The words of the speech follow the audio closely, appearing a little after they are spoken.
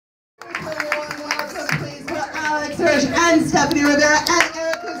Hirsch and Stephanie Rivera and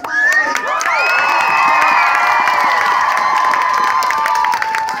Eric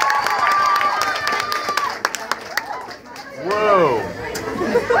Whoa.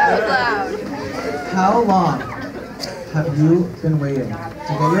 How long have you been waiting to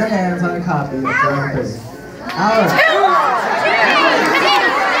get your hands on a copy of Journal 3? Alex.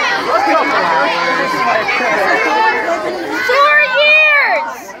 4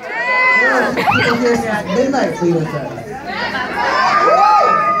 years! People here since midnight, Lita says.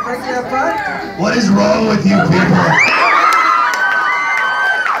 Right here up front. What is wrong with you people?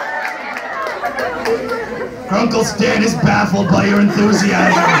 Uncle Stan is baffled by your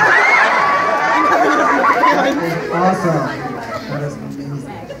enthusiasm. Awesome. That is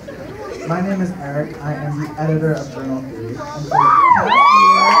amazing. My name is Eric. I am the editor of Journal 3. And for the past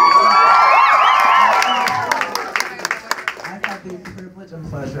year, I've had the privilege and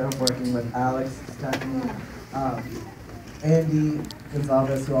pleasure of working with Alex, Stephanie, Andy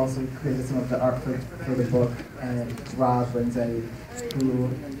Gonzalez, who also created some of the art for the book, and Rob Renzetti, who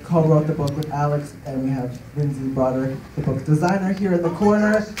co-wrote the book with Alex, and we have Lindsay Broderick, the book's designer, here in the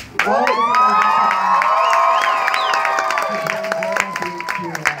corner. All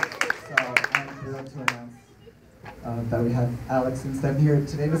that we have Alex and Steph here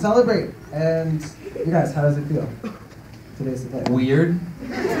today to celebrate. And you guys, how does it feel? Today's the day. Weird.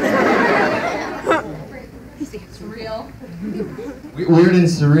 Surreal. Weird and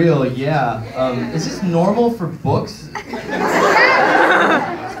surreal, yeah. Is this normal for books?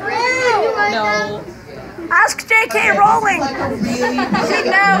 No. Ask J.K. Rowling. This is like a really big,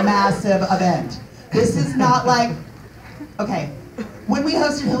 massive event. This is not like, okay, when we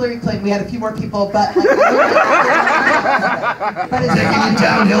hosted Hillary Clinton, we had a few more people, but like, but it's Taking you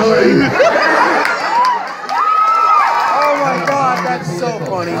down, Hillary. Oh my God, that's so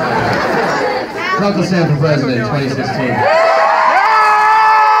funny. Uncle Sam for president, 2016.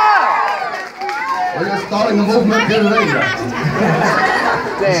 We're just starting the movement here today.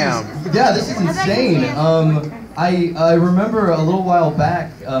 Damn. Yeah, this is insane. I remember a little while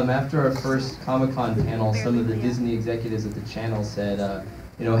back, after our first Comic-Con panel, some of the Disney executives at the channel said,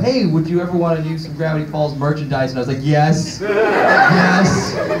 you know, hey, would you ever want to do some Gravity Falls merchandise? And I was like, yes,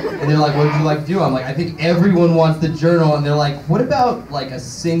 yes. And they're like, what would you like to do? I'm like, I think everyone wants the journal. And they're like, what about like a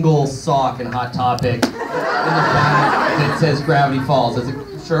single sock in Hot Topic in the back that says Gravity Falls? I was like,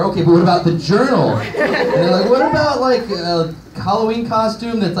 sure, okay, but what about the journal? And they're like, what about like a Halloween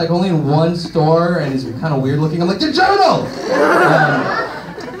costume that's like only in one store and is kind of weird looking? I'm like, the journal!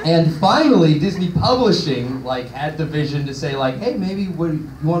 And finally, Disney Publishing like had the vision to say like, hey, maybe you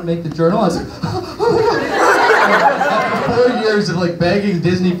want to make the journal? I was like, oh my God. After 4 years of like begging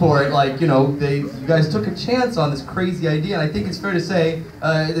Disney for it, like, you know, you guys took a chance on this crazy idea, and I think it's fair to say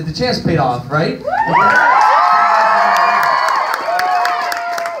that the chance paid off, right?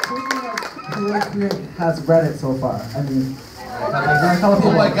 Who has read it so far? I mean,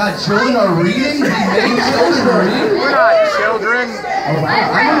 oh my God, children are reading? We made children read? We're not children. oh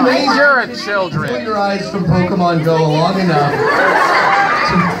wow. I'm amazed You're a you put children. your eyes from Pokemon Go long enough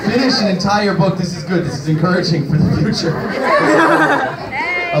to finish an entire book. This is good. This is encouraging for the future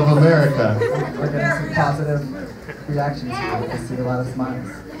of America. We're getting some positive reactions here. I see a lot of smiles.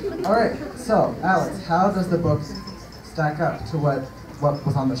 All right, so Alex, how does the book stack up to what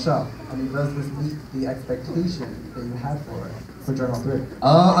was on the show? I mean, does this meet the expectation that you had for it, for Journal 3?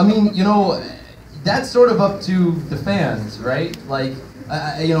 I mean, you know, that's sort of up to the fans, right? Like,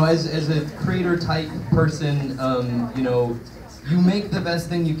 you know, as a creator type person, you know, you make the best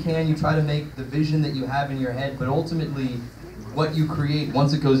thing you can, you try to make the vision that you have in your head, but ultimately, what you create,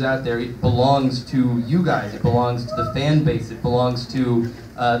 once it goes out there, it belongs to you guys, it belongs to the fan base, it belongs to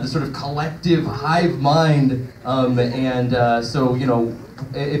the sort of collective hive mind, so, you know,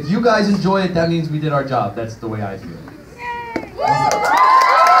 if you guys enjoy it, that means we did our job. That's the way I feel.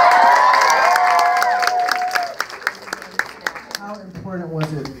 How important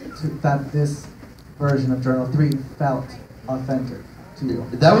was it that this version of Journal 3 felt authentic to you?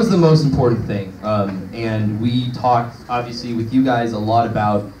 That was the most important thing, and we talked, obviously, with you guys a lot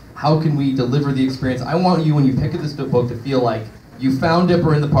about how can we deliver the experience. I want you, when you pick up this book, to feel like you found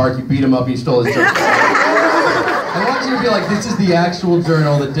Dipper in the park, you beat him up, and you stole his journal. I want you to feel like this is the actual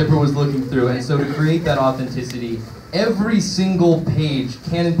journal that Dipper was looking through, and so to create that authenticity, every single page,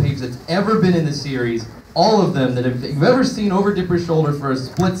 canon page that's ever been in the series, all of them that you've ever seen over Dipper's shoulder for a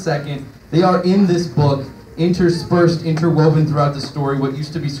split second, they are in this book, interspersed, interwoven throughout the story. What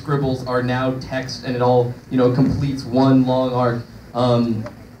used to be scribbles are now text, and it all, you know, completes one long arc.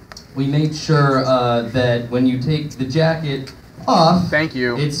 We made sure that when you take the jacket off, Thank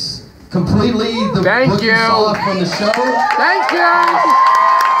you. it's completely the Thank book you. saw from the show. Thank you.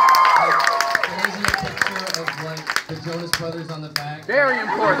 There's a picture of like the Jonas Brothers on the back. Very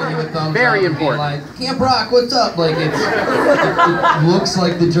Giving you a important. thumbs Very up and being important. like, Camp Rock, what's up? Like it looks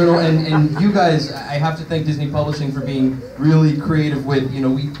like the journal, and you guys, I have to thank Disney Publishing for being really creative with,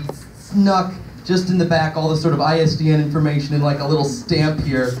 we snuck just in the back all the sort of ISDN information in like a little stamp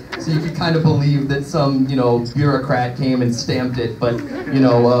here, so you could kind of believe that some, bureaucrat came and stamped it, but,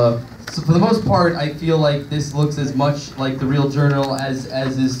 so for the most part, I feel like this looks as much like the real journal as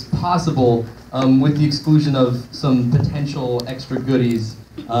is possible, with the exclusion of some potential extra goodies.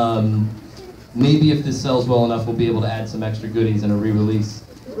 Maybe if this sells well enough, we'll be able to add some extra goodies in a re-release.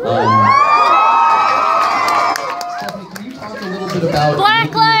 Stephanie, can you talk a little bit about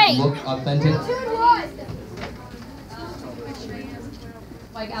making it look authentic?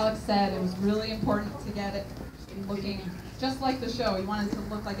 Like Alex said, it was really important to get it looking just like the show. You wanted it to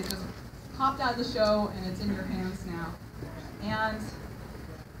look like it just popped out of the show and it's in your hands now. And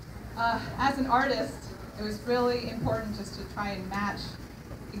as an artist, it was really important just to try and match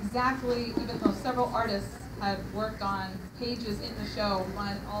exactly, even though several artists had worked on pages in the show, we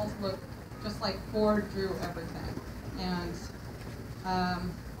wanted it all to look just like Ford drew everything. And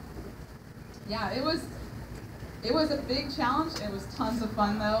yeah, it was a big challenge. It was tons of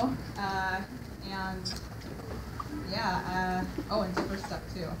fun though. And yeah, and Dipper stuff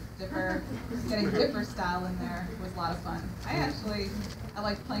too. Getting Dipper style in there was a lot of fun. I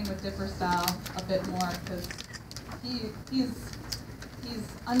like playing with Dipper style a bit more because he's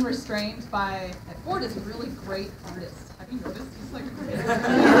unrestrained by. Ford is a really great artist. Have you noticed? He's like a great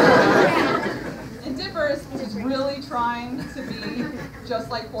artist. And Dipper is really trying to be just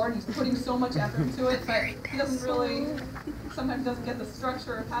like Ford. He's putting so much effort into it, but he sometimes doesn't get the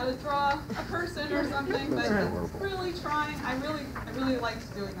structure of how to draw a person or something, but he's really trying. I really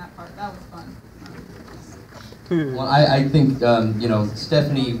liked doing that part. That was fun. Well, I think,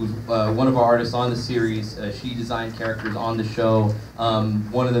 Stephanie was one of our artists on the series. She designed characters on the show.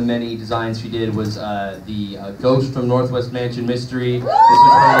 One of the many designs she did was the Ghost from Northwest Mansion Mystery. This was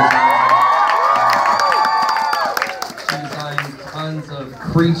her design. She designed tons of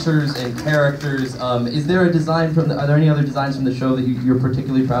creatures and characters. Is there a design are there any other designs from the show that you're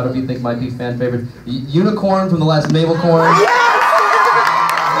particularly proud of, you think might be fan favorite? Unicorn from the last Mabelcorn.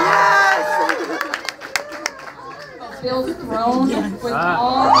 Bill's throne with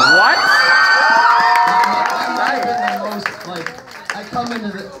all. What?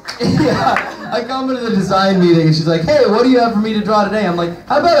 I come into the design meeting and she's like, hey, what do you have for me to draw today? I'm like,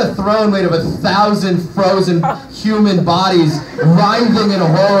 how about a throne made of 1,000 frozen human bodies writhing in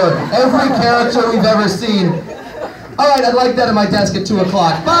horror? Every character we've ever seen. All right, I'd like that at my desk at 2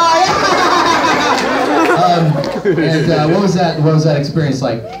 o'clock. Bye! What was that experience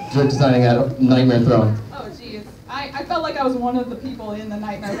like, designing that Nightmare Throne? Oh, geez. I felt like I was one of the people in the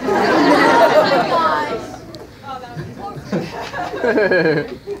Nightmare Throne. Oh, that was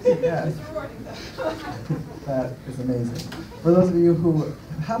Yes. That is amazing. For those of you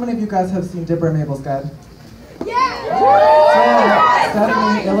how many of you guys have seen Dipper and Mabel's Guide? Yeah! So,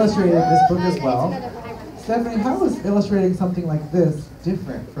 Stephanie illustrated this book as well. Stephanie, how is illustrating something like this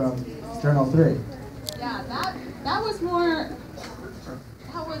different from Journal 3? Yeah, that was more.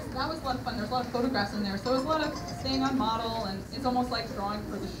 That was a lot of fun. There's a lot of photographs in there, so it was a lot of staying on model, and it's almost like drawing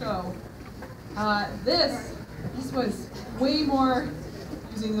for the show. This was way more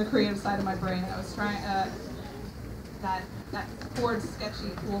using the creative side of my brain. I was trying that Ford sketchy,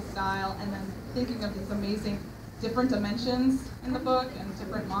 cool style, and then thinking of these amazing different dimensions in the book and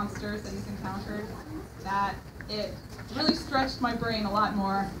different monsters that he's encountered. That it really stretched my brain a lot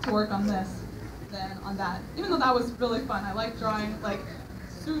more to work on this than on that. Even though that was really fun. I like drawing like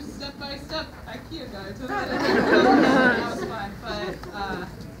step-by-step IKEA guides. That was fun, but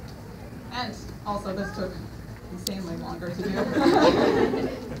and also this took insanely longer to do.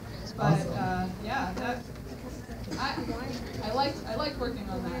 But yeah, I liked working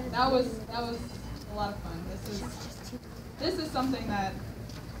on that. That was a lot of fun. This is something that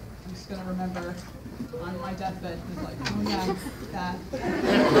I'm just gonna remember on my deathbed. He's like, oh yeah, that.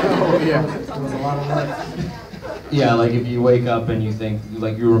 Oh yeah. It was a lot of work. Yeah, like if you wake up and you think,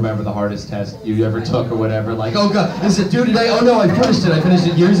 like you remember the hardest test you ever took or whatever, like, oh god, is it due today? Oh no, I finished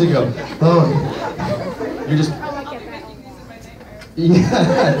it years ago. Oh. You're just... I'll be making these in my nightmares.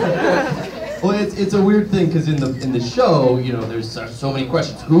 Yeah. Well, it's a weird thing because in the show, you know, there's so many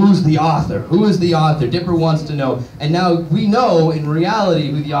questions. Who's the author? Who is the author? Dipper wants to know, and now we know in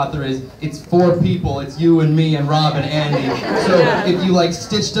reality who the author is. It's 4 people. It's you and me and Rob and Andy. So if you like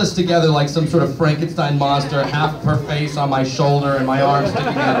stitched us together like some sort of Frankenstein monster, half of her face on my shoulder and my arm sticking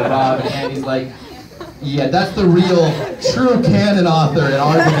out of Rob, and Andy's like, yeah, that's the real, true canon author in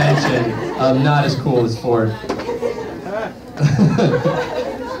our dimension. Not as cool as Ford.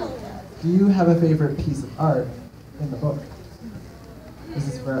 Do you have a favorite piece of art in the book? This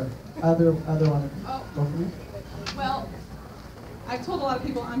is for other one, both of you. Well, I've told a lot of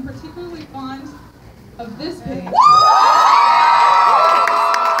people I'm particularly fond of this page. I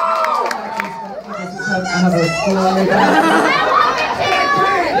have a story.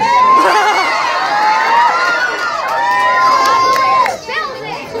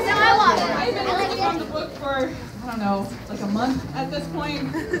 I've been working on the book for, I don't know, like a month at this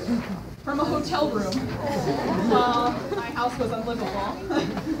point, from a hotel room while my house was unlivable.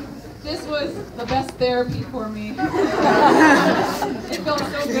 This was the best therapy for me. It felt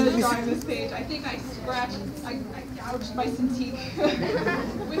so good drawing this page. I think I scratched, I gouged my Cintiq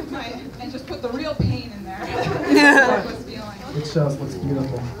with my, and just put the real pain in there. That's what I was feeling. It shows looks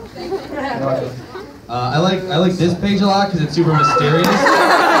beautiful. I like this page a lot because it's super mysterious.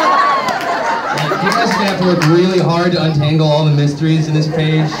 Like, you guys are gonna have to work really hard to untangle all the mysteries in this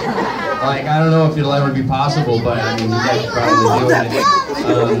page. Like, I don't know if it'll ever be possible, but I mean, you guys are probably doing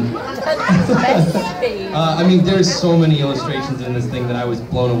it. I mean, there's so many illustrations in this thing that I was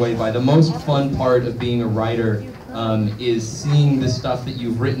blown away by. The most fun part of being a writer is seeing the stuff that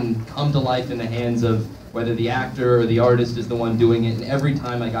you've written come to life in the hands of whether the actor or the artist is the one doing it. And every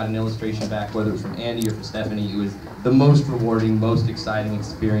time I got an illustration back, whether it was from Andy or from Stephanie, it was the most rewarding, most exciting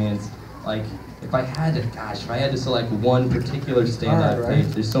experience. Like, if I had to select one particular standout page,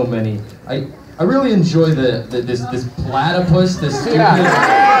 there's so many. I really enjoy this platypus, this stupid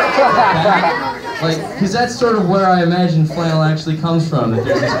like, because that's sort of where I imagine flannel actually comes from. That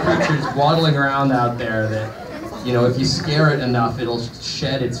there's these creatures waddling around out there that, you know, if you scare it enough, it'll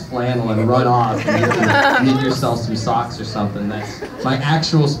shed its flannel and run off, and you can knit yourself some socks or something. That's my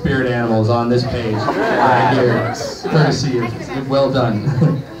actual spirit animals on this page right here, courtesy of well done.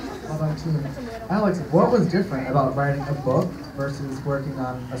 Well done too. Alex, what was different about writing a book versus working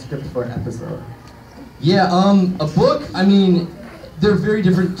on a script for an episode? Yeah, a book, I mean, there are very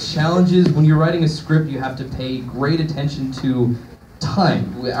different challenges. When you're writing a script, you have to pay great attention to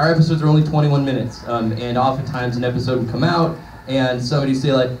time. Our episodes are only 21 minutes, and oftentimes an episode would come out, and somebody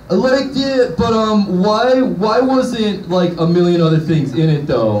say like, I liked it, but why wasn't like a million other things in it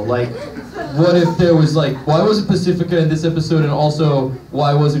though? Like, what if there was like, why wasn't Pacifica in this episode, and also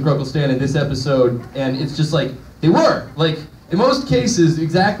why wasn't Gruckle Stan in this episode? And it's just like, they were. Like, in most cases,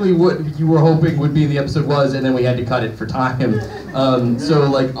 exactly what you were hoping would be in the episode was, and then we had to cut it for time. So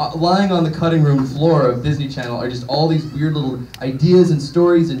like, lying on the cutting room floor of Disney Channel are just all these weird little ideas and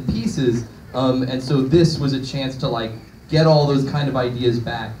stories and pieces. And so this was a chance to like, get all those kind of ideas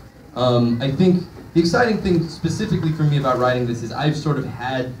back. I think the exciting thing specifically for me about writing this is I've sort of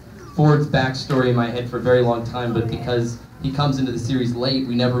had Ford's backstory in my head for a very long time, but because he comes into the series late,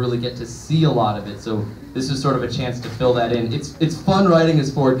 we never really get to see a lot of it. So this is sort of a chance to fill that in. It's fun writing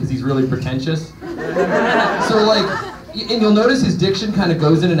as Ford because he's really pretentious. So like, and you'll notice his diction kind of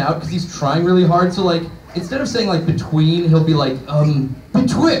goes in and out because he's trying really hard. So like, instead of saying like between, he'll be like,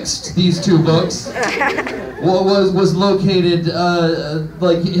 betwixt these two books, what was located,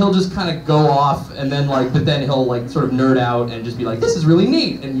 like he'll just kind of go off and then like, but then he'll like sort of nerd out and just be like, this is really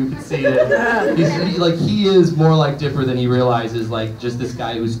neat, and you can see that he is more like Dipper than he realizes, like just this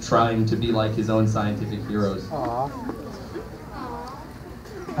guy who's trying to be like his own scientific heroes. Aww.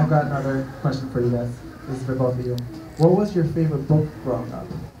 I've got another question for you guys. This is for both of you. What was your favorite book growing up?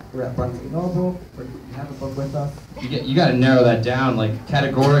 We're at Barnes & Noble, or you have a book with us. You got to narrow that down, like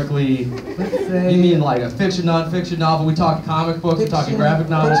categorically. Let's say... You mean like a fiction, non-fiction novel? We talking comic books, we talking graphic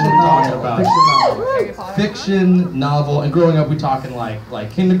novels, what are we talking about? Fiction novel. Fiction, novel, and growing up we talking like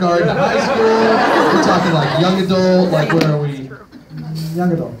kindergarten, high school, we're talking like young adult, like where are we?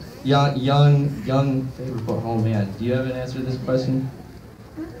 Young adult. Young favorite book. Oh man, do you have an answer to this question?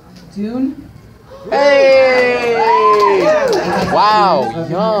 Dune? Hey! Wow,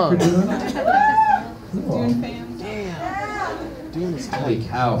 young. Dune fan? Dune is Holy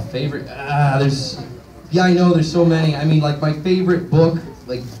cow, favorite, yeah, I know, there's so many. I mean, like, my favorite book,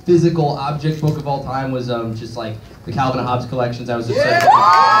 like, physical object book of all time was, just, like, the Calvin and Hobbes collections. I was obsessed with.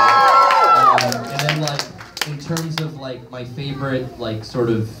 And then, like, in terms of, like, my favorite, like, sort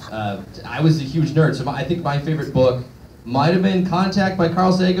of, I was a huge nerd, so I think my favorite book might have been Contact by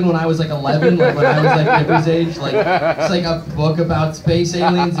Carl Sagan when I was like 11, like when I was like Nipper's age. Like it's like a book about space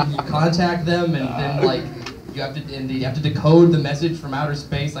aliens and you contact them and then like you have to decode the message from outer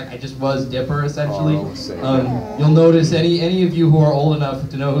space. Like I just was Dipper essentially. You'll notice any of you who are old enough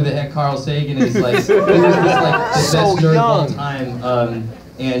to know who the heck Carl Sagan is, like he was this, like the So best nerd of all young. time.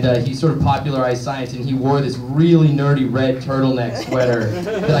 And he sort of popularized science, and he wore this really nerdy red turtleneck sweater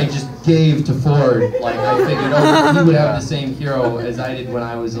that I just gave to Ford. Like I figured, oh, he would have the same hero as I did when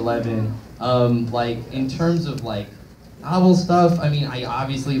I was 11. Like in terms of like novel stuff, I mean, I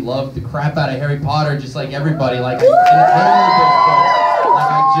obviously loved the crap out of Harry Potter, just like everybody. Like I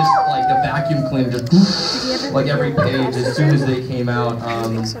just like the vacuum cleaner, just like every page as soon as they came out.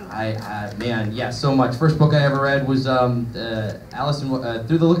 Man, yeah, so much. First book I ever read was Alice in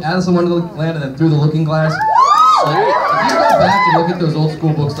Wonderland, and then Through the Looking Glass. Like, if you go back and look at those old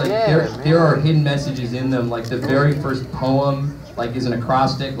school books, like there are hidden messages in them. Like the very first poem, like is an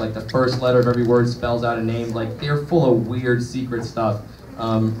acrostic. Like the first letter of every word spells out a name. Like they're full of weird secret stuff,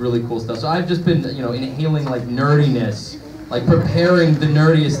 really cool stuff. So I've just been, inhaling like nerdiness. Like preparing the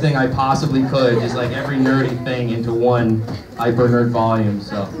nerdiest thing I possibly could, just like every nerdy thing into one hyper nerd volume.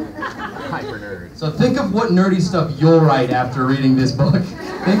 So, Hyper nerd. so think of what nerdy stuff you'll write after reading this book.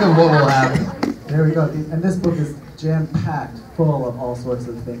 Think of what will happen. There we go. And this book is jam-packed full of all sorts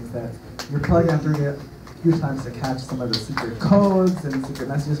of things that you're probably going to have to read it a few times to catch some of the secret codes and secret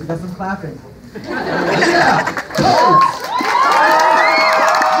messages. We got some clapping. Yeah, codes.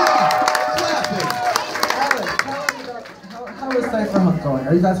 How is Cypher Hunt going?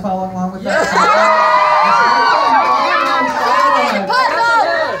 Are you guys following along with that?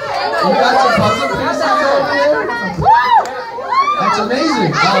 You got some puzzle pieces over here? That's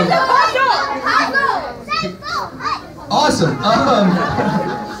amazing. Awesome.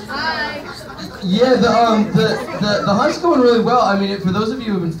 Yeah, the hunt's going really well. I mean, for those of you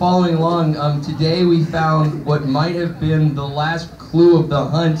who have been following along, today we found what might have been the last clue of the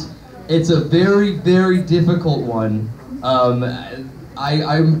hunt. It's a very, very difficult one.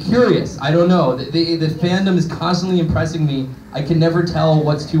 I'm curious. I don't know. The fandom is constantly impressing me. I can never tell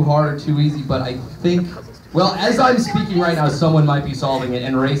what's too hard or too easy, but I think, well, as I'm speaking right now, someone might be solving it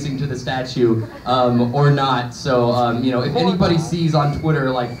and racing to the statue, or not. So, if anybody sees on Twitter,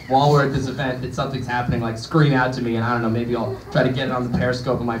 like, while we're at this event that something's happening, like, scream out to me, and I don't know, maybe I'll try to get it on the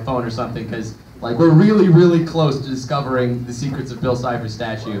Periscope of my phone or something, because, like, we're really, really close to discovering the secrets of Bill Cipher's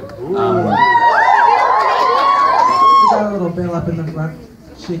statue. We got a little Bill up in the front,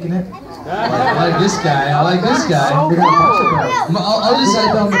 shaking it. I like this guy. I like this guy. We got a bunch of Bills. I'll just say,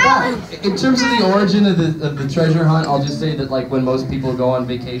 Bill in the back. in terms of the origin of the treasure hunt, I'll just say that like when most people go on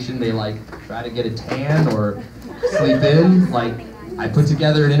vacation, they like try to get a tan or sleep in. Like I put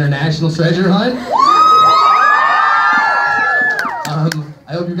together an international treasure hunt.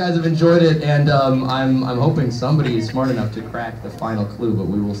 I hope you guys have enjoyed it, and I'm hoping somebody is smart enough to crack the final clue, but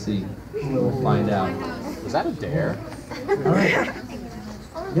we will see. We'll find out. Was that a dare? All right.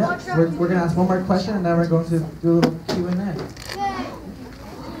 Yeah, we're going to ask one more question, and then we're going to do a little Q&A.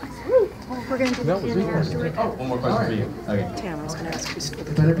 We're going to do the Q&A afterwards. Oh, one more question for you. Okay. Tam, was going to ask who's for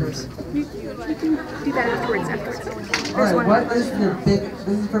the Better papers. You can do that afterwards. All right, what is your this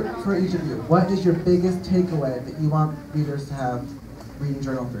is for each of you. What is your biggest takeaway that you want readers to have reading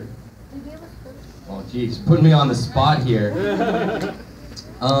Journal 3? Oh, geez, putting me on the spot here.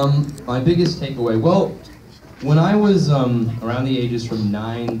 My biggest takeaway, well, when I was around the ages from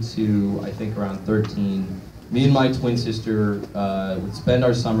 9 to, I think, around 13, me and my twin sister would spend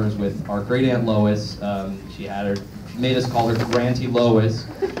our summers with our great aunt Lois. She made us call her Granty Lois.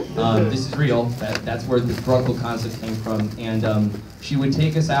 This is real. That's where the Grunkle concept came from. And she would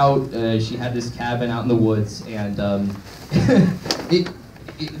take us out. She had this cabin out in the woods, and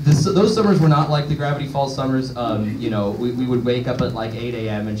those summers were not like the Gravity Falls summers. We would wake up at like 8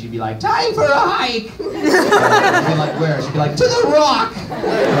 a.m. and she'd be like, "Time for a hike!" And we'd be like, "Where?" She'd be like, "To the rock!"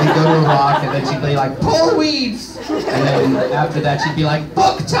 And we'd go to a rock, and then she'd be like, "Pull weeds!" And then after that, she'd be like,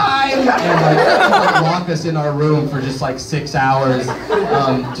 "Book time!" And like, she'd lock us in our room for just like 6 hours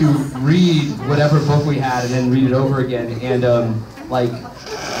to read whatever book we had and then read it over again. And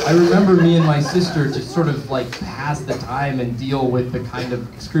I remember me and my sister just sort of like pass the time and deal with the kind of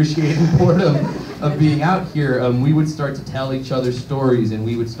excruciating boredom of being out here. We would start to tell each other stories, and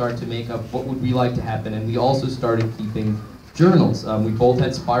we would start to make up what would we like to happen, and we also started keeping journals. We both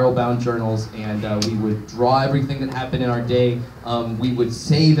had spiral-bound journals, and we would draw everything that happened in our day. We would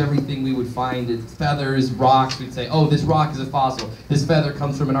save everything we would find. It's feathers, rocks. We'd say, oh, this rock is a fossil. This feather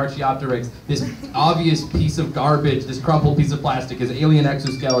comes from an Archaeopteryx. This obvious piece of garbage, this crumpled piece of plastic is alien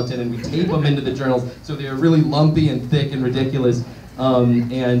exoskeleton, and we tape them into the journals so they're really lumpy and thick and ridiculous.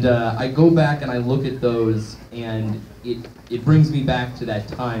 I go back and I look at those, and it brings me back to that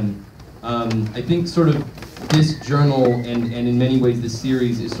time. I think sort of this journal and in many ways this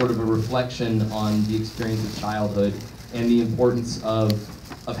series is sort of a reflection on the experience of childhood and the importance of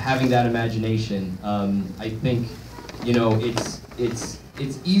having that imagination. I think, you know, it's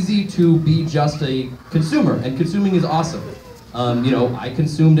easy to be just a consumer, and consuming is awesome. You know, I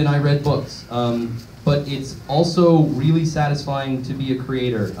consumed and I read books. But it's also really satisfying to be a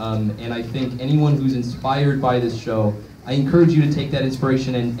creator. And I think anyone who's inspired by this show, I encourage you to take that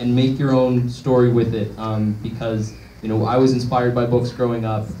inspiration and make your own story with it, because, you know, I was inspired by books growing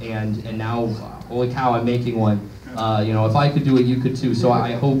up, and now, holy cow, I'm making one. You know, if I could do it, you could too. So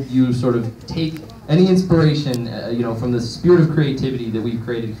I hope you sort of take any inspiration, you know, from the spirit of creativity that we've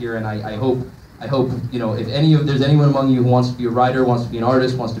created here, and I hope, you know, if there's anyone among you who wants to be a writer, wants to be an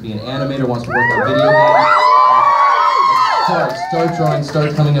artist, wants to be an animator, wants to work on video games, start drawing,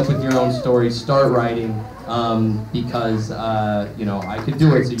 start coming up with your own stories, start writing, because, you know, I could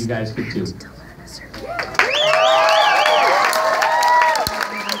do it, so you guys could too. I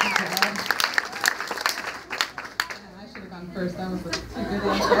should have gone first. That was a good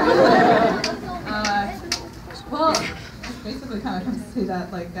answer. Well, it basically kind of comes to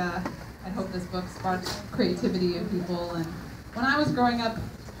that, like, I hope this book sparks creativity in people. And when I was growing up,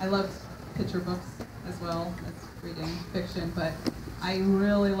 I loved picture books as well as reading fiction, but I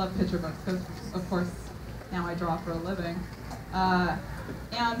really love picture books because, of course, now I draw for a living.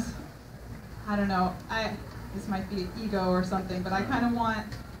 And I don't know, this might be ego or something, but I kind of want,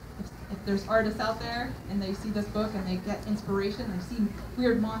 if there's artists out there and they see this book and they get inspiration, they see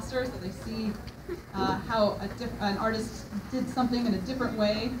weird monsters, that they see how an artist did something in a different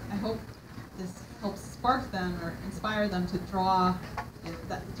way, I hope this helps spark them or inspire them to draw,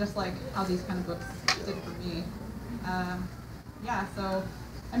 just like how these kind of books did for me. Yeah, so,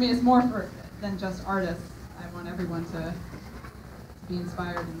 I mean, it's more than just artists. I want everyone to be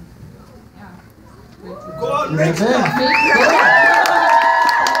inspired and, yeah. Go on, That's it. I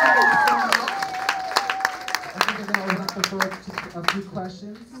think we're gonna open up the floor to just a few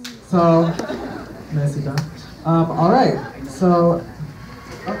questions. So, Nancy done. All right. So,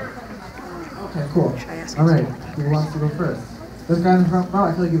 okay, cool. All right. Who wants to go first? This guy in the front row.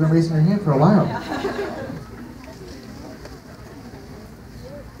 I feel like you've been raising your hand for a while.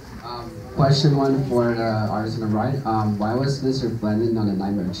 Question one for the artist on the right. Why was Mr. Blennon on the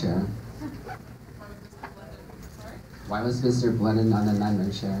nightmare chair? Why was Mr. Blennon on the nightmare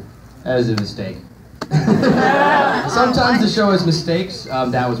chair? That was a mistake. Sometimes the show has mistakes.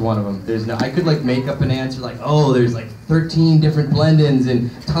 That was one of them. I could like make up an answer like, oh, there's like 13 different blend-ins and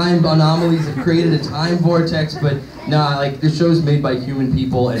time anomalies have created a time vortex, but nah, like the show's made by human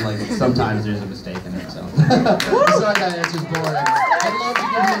people, and like sometimes there's a mistake in it. So sorry that answer's boring. I'd love to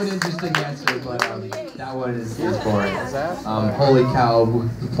give you an interesting answer, but that one is boring. Holy cow!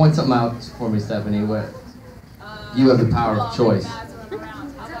 Point something out for me, Stephanie. What? You have the power of choice.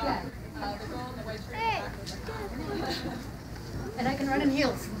 And I can run in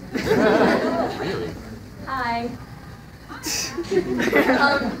heels. Really? Hi.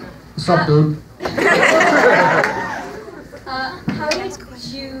 What's up, dude? How did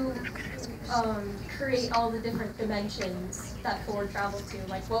you create all the different dimensions that Ford traveled to?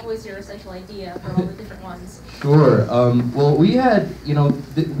 Like, what was your essential idea for all the different ones? Sure. Well, we had, you know,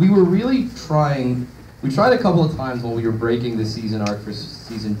 we were really trying. We tried a couple of times when we were breaking the season arc for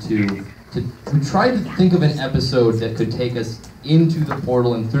season 2. We tried to think of an episode that could take us into the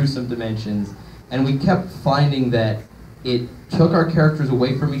portal and through some dimensions, and we kept finding that it took our characters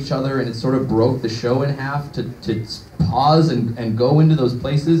away from each other, and it sort of broke the show in half to pause and go into those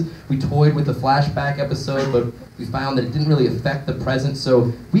places. We toyed with the flashback episode, but we found that it didn't really affect the present,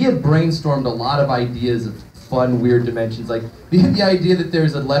 so we had brainstormed a lot of ideas of fun, weird dimensions. Like, the idea that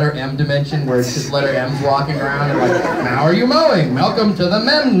there's a letter M dimension where it's just letter M's walking around and like, how are you mowing? Welcome to the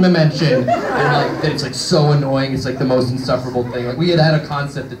Mem dimension. And like, it's like so annoying. It's like the most insufferable thing. Like, we had a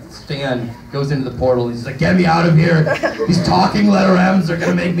concept that Stan goes into the portal and he's like, get me out of here. These talking letter M's are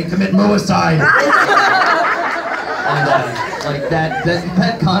gonna make me commit muicide. And like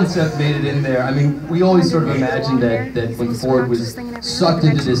that concept made it in there. I mean, we always sort of imagined that when Ford was sucked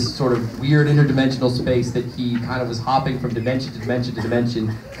into this sort of weird interdimensional space, that he kind of was hopping from dimension to dimension to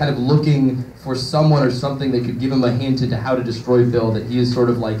dimension, kind of looking for someone or something that could give him a hint into how to destroy Bill. That he is sort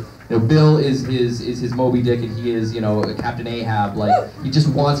of like, you know, Bill is his Moby Dick, and he is, you know, Captain Ahab. Like, he just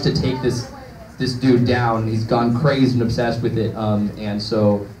wants to take this dude down. He's gone crazed and obsessed with it, and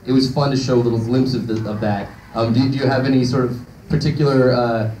so it was fun to show a little glimpse of that. Do you have any sort of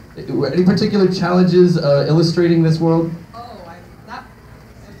particular challenges illustrating this world? Oh,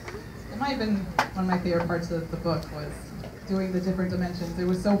 it might have been one of my favorite parts of the book was doing the different dimensions. It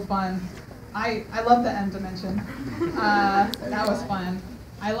was so fun. I love the M dimension. That was fun.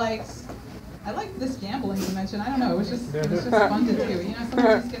 I liked this gambling dimension. I don't know. It was just fun to do. You know, sometimes you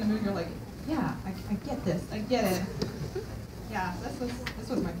just get a movie, you're like, yeah, I get this. I get it. Yeah, this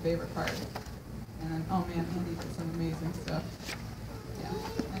was my favorite part. And then, oh man, Andy did some amazing stuff. Yeah.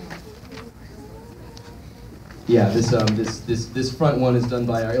 Anyway. Yeah, this front one is done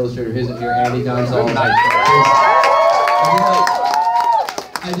by our illustrator who isn't here, Andy Gonzalez.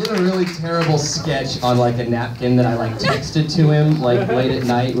 I did a really terrible sketch on like a napkin that I like texted to him like late at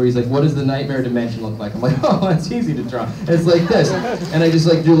night, where he's like, "What does the nightmare dimension look like?" I'm like, "Oh, it's easy to draw. It's like this," and I just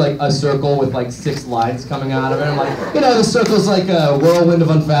like drew like a circle with like 6 lines coming out of it. I'm like, you know, the circle's like a whirlwind of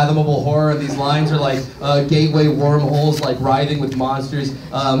unfathomable horror, and these lines are like gateway wormholes, like writhing with monsters.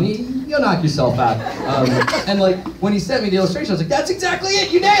 You'll knock yourself out. And like when he sent me the illustration, I was like, "That's exactly it.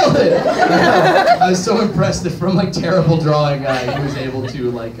 You nailed it." I was so impressed that from like terrible drawing, he was able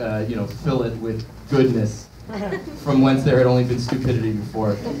to like you know, fill it with goodness from whence there had only been stupidity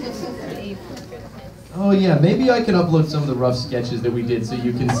before. Oh yeah, maybe I can upload some of the rough sketches that we did so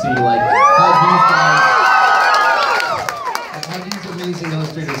you can see like how these amazing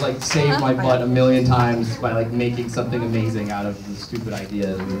illustrators like saved my butt a million times by like making something amazing out of the stupid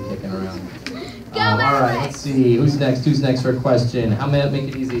idea that we were kicking around. All right, let's see. Who's next? Who's next for a question? How may I make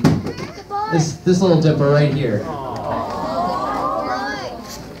it easy? This little dipper right here.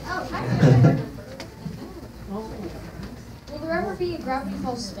 Will there ever be a Gravity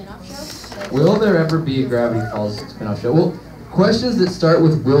Falls spin-off show? Will there ever be a Gravity Falls spin-off show? Well, questions that start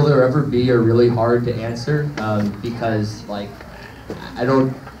with "will there ever be" are really hard to answer because, like, I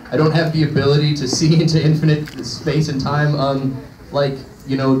don't have the ability to see into infinite space and time. Like,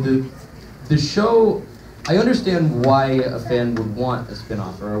 you know, the show. I understand why a fan would want a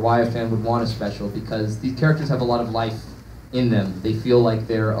spin-off or why a fan would want a special, because these characters have a lot of life in them. They feel like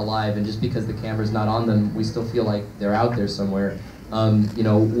they're alive, and just because the camera's not on them, we still feel like they're out there somewhere. You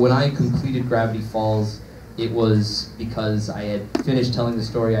know, when I completed Gravity Falls, it was because I had finished telling the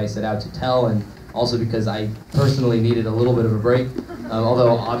story I set out to tell, and also because I personally needed a little bit of a break.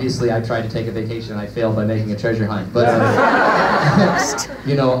 Although obviously I tried to take a vacation and I failed by making a treasure hunt. But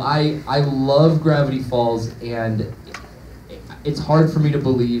you know, I love Gravity Falls, and it's hard for me to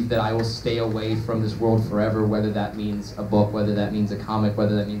believe that I will stay away from this world forever, whether that means a book, whether that means a comic,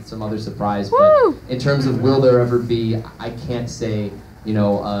 whether that means some other surprise. But in terms of will there ever be, I can't say. You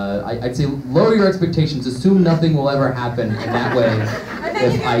know, I'd say lower your expectations, assume nothing will ever happen, and that way,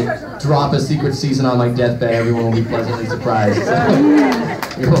 if I drop a secret season on my deathbed, everyone will be pleasantly surprised. So,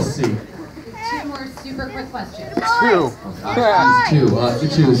 we will see. 2 more super quick questions. 2. Oh gosh, you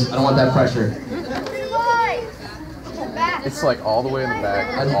choose. I don't want that pressure. It's like all the way in the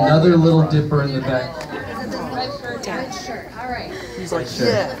back. Another little dipper in the back. Red shirt. All right. He's like,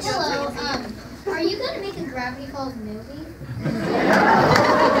 Hello. Are you gonna make a Gravity Falls movie?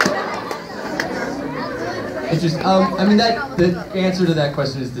 It's just, I mean, the answer to that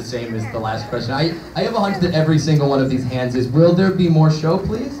question is the same as the last question. I have a hunch that every single one of these hands is, will there be more show,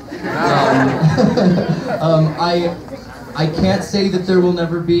 please? I can't say that there will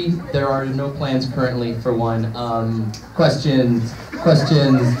never be. There are no plans currently for one. Questions.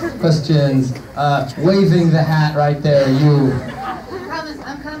 Waving the hat right there, you.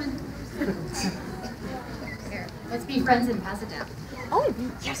 I'm coming. Here, let's be friends and pass it down. Oh,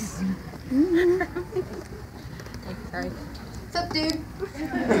 yes. Sorry. What's up, dude?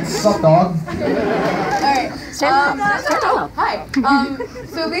 What's up, dog? Alright. Stand up. Hi.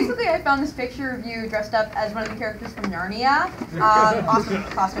 So basically I found this picture of you dressed up as one of the characters from Narnia. Awesome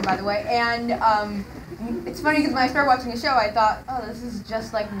costume, by the way. And it's funny because when I started watching the show, I thought, oh, this is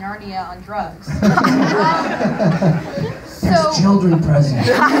just like Narnia on drugs. There's children present.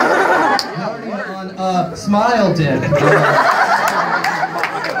 Narnia on Smile Dip.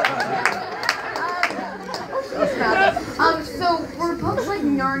 So were books like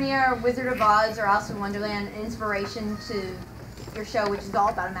Narnia or Wizard of Oz or Alice in Wonderland an inspiration to your show, which is all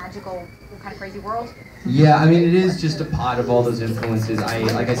about a magical, kind of crazy world. Yeah, I mean, it is just a pot of all those influences.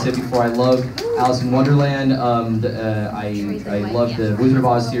 Like I said before, I love Alice in Wonderland. I love the Wizard of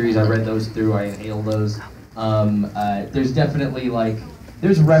Oz series. I read those through. I inhaled those. There's definitely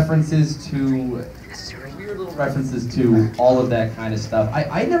there's references to weird little references to all of that kind of stuff.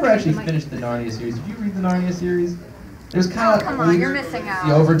 I never actually finished the Narnia series. Did you read the Narnia series? There's kind of come on, you're missing out.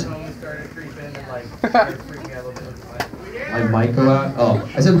 The overtones started creeping and started freaking out a little bit. My mic go out? Oh,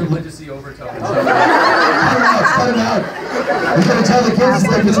 I said religiously overtones. Cut him out. We're gonna tell the kids to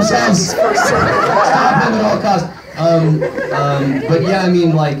look at themselves. Stop him at all costs. But yeah, I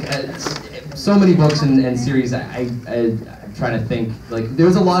mean, so many books and series. I'm trying to think.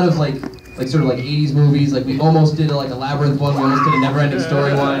 There's a lot of sort of 80s movies. We almost did a Labyrinth one. We almost did a Never-Ending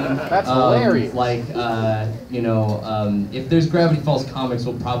Story one. That's hilarious. If there's Gravity Falls comics,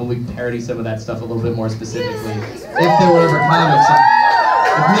 we'll probably parody some of that stuff a little bit more specifically. If there were ever comics.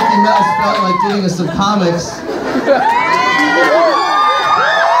 If Mickey Mouse felt like giving us some comics.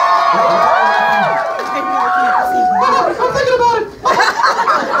 I'm thinking about it.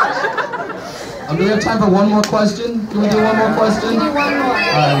 Do we have time for one more question? Can we do one more question? One more.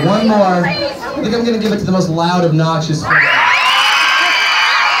 Alright, one more. I think I'm going to give it to the most loud, obnoxious fan.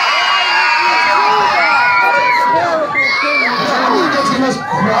 The most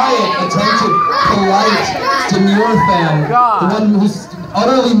quiet, attentive, polite, demure fan. The one who's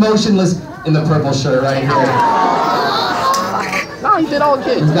utterly motionless in the purple shirt right here. No, he did all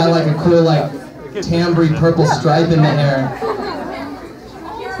kids. He's got a cool, tambourine purple stripe in the hair.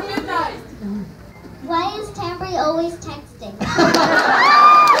 Why is Tambry always texting?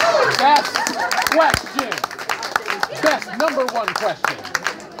 Best question. Best number one question.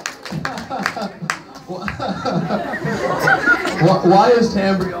 Why is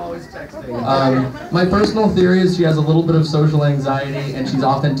Tambry always texting? My personal theory is she has a little bit of social anxiety and she's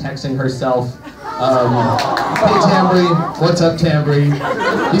often texting herself. Hey Tambry, what's up Tambry?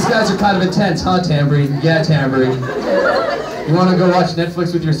 These guys are kind of intense, huh Tambry? Yeah Tambry. You want to go watch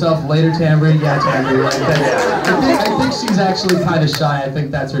Netflix with yourself later, Tambry? Yeah, Tambry. I think she's actually kind of shy. I think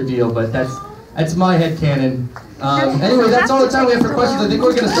that's her deal, but that's my headcanon. Anyway, that's all the time we have for questions. I think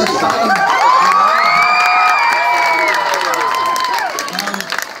we're going to start signing.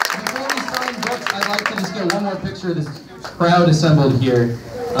 Before we sign books, I'd like to just get one more picture of this crowd assembled here.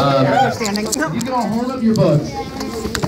 You can all hold up your books.